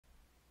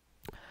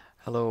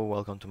Hello,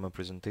 welcome to my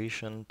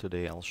presentation.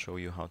 Today I'll show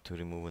you how to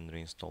remove and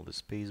reinstall the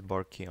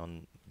spacebar key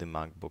on the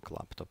MacBook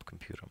laptop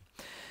computer.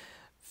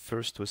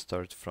 First, we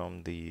start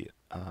from the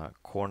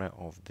corner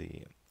of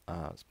the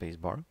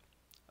spacebar,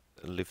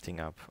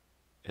 lifting up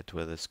it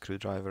with a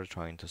screwdriver,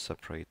 trying to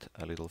separate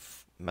a little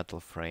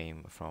metal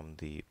frame from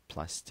the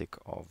plastic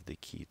of the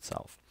key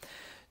itself.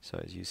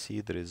 So as you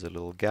see, there is a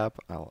little gap.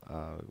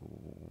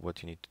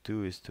 What you need to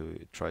do is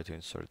to try to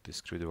insert the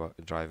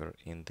screwdriver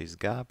in this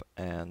gap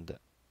and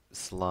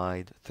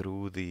slide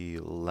through the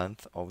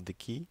length of the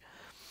key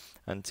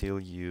until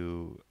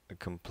you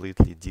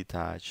completely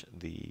detach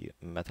the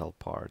metal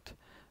part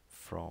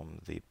from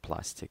the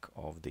plastic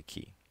of the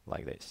key,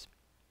 like this.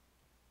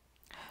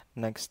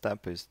 Next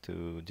step is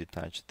to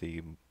detach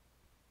the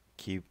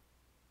key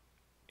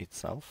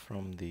itself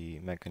from the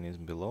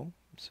mechanism below.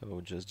 So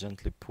just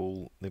gently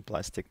pull the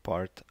plastic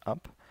part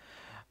up,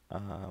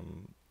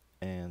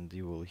 and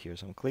you will hear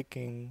some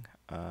clicking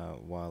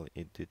while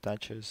it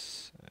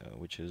detaches,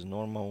 which is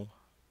normal.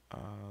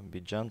 Be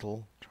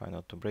gentle, try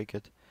not to break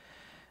it,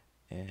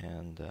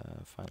 and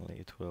finally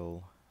it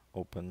will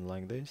open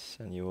like this,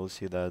 and you will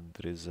see that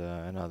there is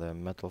another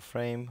metal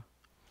frame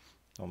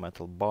or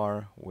metal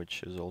bar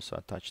which is also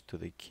attached to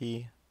the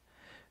key.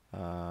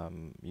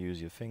 Use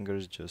your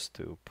fingers just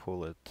to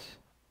pull it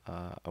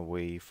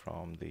away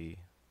from the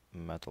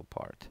metal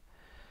part,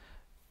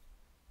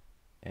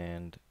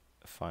 and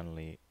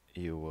finally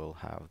you will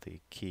have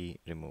the key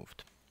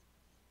removed.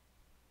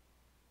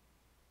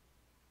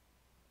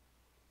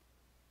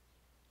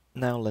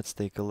 Now let's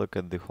take a look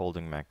at the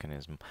holding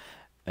mechanism.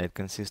 It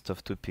consists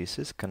of two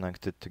pieces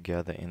connected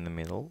together in the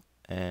middle,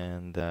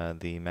 and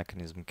the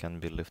mechanism can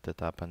be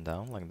lifted up and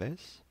down like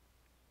this.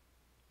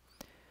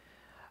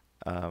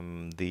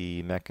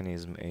 The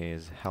mechanism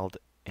is held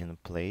in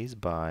place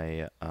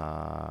by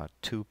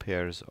two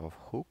pairs of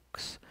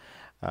hooks.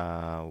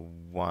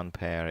 One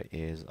pair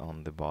is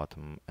on the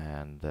bottom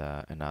and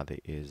another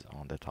is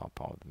on the top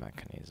of the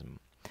mechanism.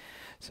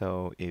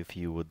 So if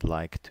you would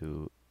like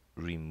to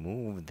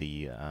remove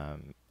the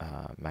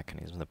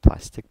mechanism, the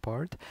plastic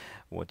part,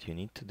 what you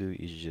need to do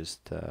is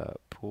just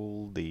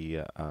pull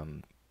the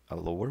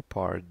lower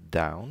part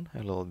down a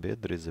little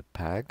bit. There is a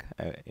peg,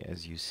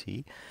 as you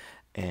see,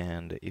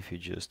 and if you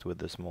just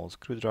with a small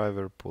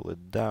screwdriver pull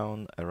it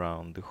down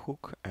around the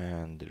hook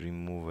and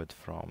remove it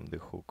from the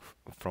hook,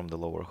 from the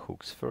lower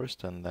hooks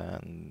first, and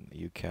then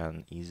you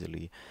can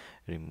easily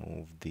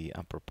remove the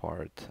upper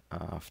part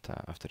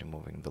after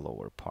removing the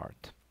lower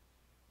part.